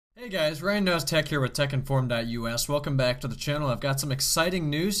Hey guys, Ryan Knows Tech here with TechInform.us. Welcome back to the channel. I've got some exciting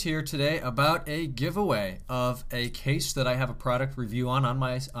news here today about a giveaway of a case that I have a product review on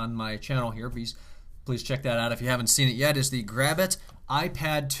my channel here. Please check that out if you haven't seen it yet. It's the Grabbit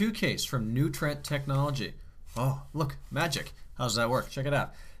iPad 2 case from New Trent Technology. Oh, look, magic. How does that work? Check it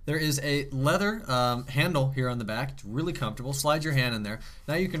out. There is a leather handle here on the back. It's really comfortable. Slide your hand in there.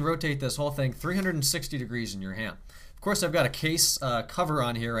 Now you can rotate this whole thing 360 degrees in your hand. Of course, I've got a case cover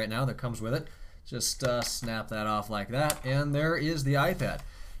on here right now that comes with it. Just snap that off like that, and there is the iPad.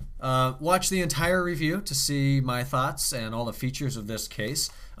 Watch the entire review to see my thoughts and all the features of this case.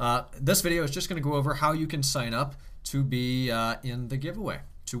 This video is just going to go over how you can sign up to be in the giveaway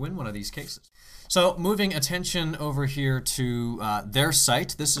to win one of these cases. So moving attention over here to their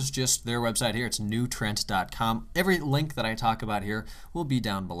site. This is just their website here. It's newtrent.com. Every link that I talk about here will be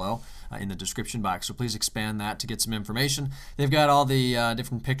down below in the description box, so please expand that to get some information. They've got all the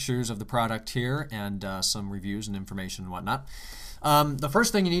different pictures of the product here and some reviews and information and whatnot. The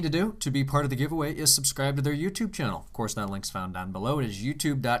first thing you need to do to be part of the giveaway is subscribe to their YouTube channel. Of course, that link's found down below. It is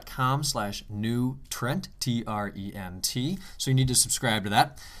youtube.com/newtrent, T-R-E-N-T. So you need to subscribe to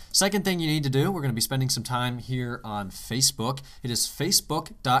that. Second thing you need to do, we're going to be spending some time here on Facebook. It is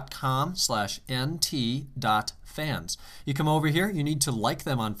facebook.com/nt.fans. You come over here, you need to like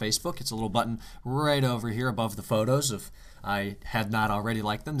them on Facebook. It's a little button right over here above the photos. If I had not already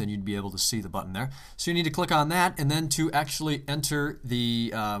liked them, then you'd be able to see the button there. So you need to click on that, and then to actually enter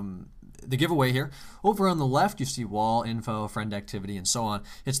the giveaway here. Over on the left, you see wall, info, friend activity, and so on.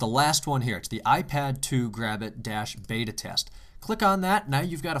 It's the last one here. It's the iPad 2 Grabbit-beta test. Click on that. Now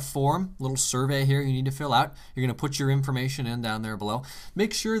you've got a form, little survey here you need to fill out. You're going to put your information in down there below.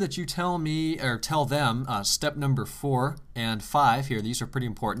 Make sure that you tell me or tell them step number 4 and 5 here. These are pretty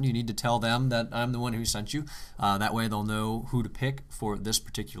important. You need to tell them that I'm the one who sent you. That way they'll know who to pick for this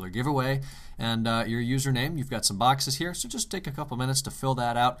particular giveaway. And your username, you've got some boxes here, so just take a couple minutes to fill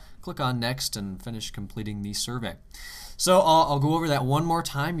that out. Click on next and finish completing the survey. So I'll go over that one more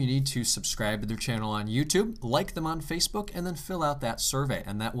time. You need to subscribe to their channel on YouTube, like them on Facebook, and then fill out that survey,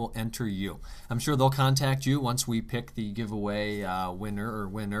 and that will enter you. I'm sure they'll contact you once we pick the giveaway winner or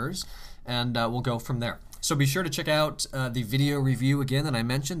winners, and we'll go from there. So be sure to check out the video review again that I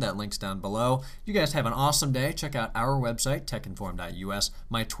mentioned. That link's down below. You guys have an awesome day. Check out our website, techinform.us.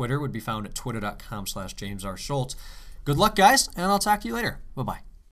 My Twitter would be found at twitter.com/JamesRSchultz. Good luck, guys, and I'll talk to you later. Bye-bye.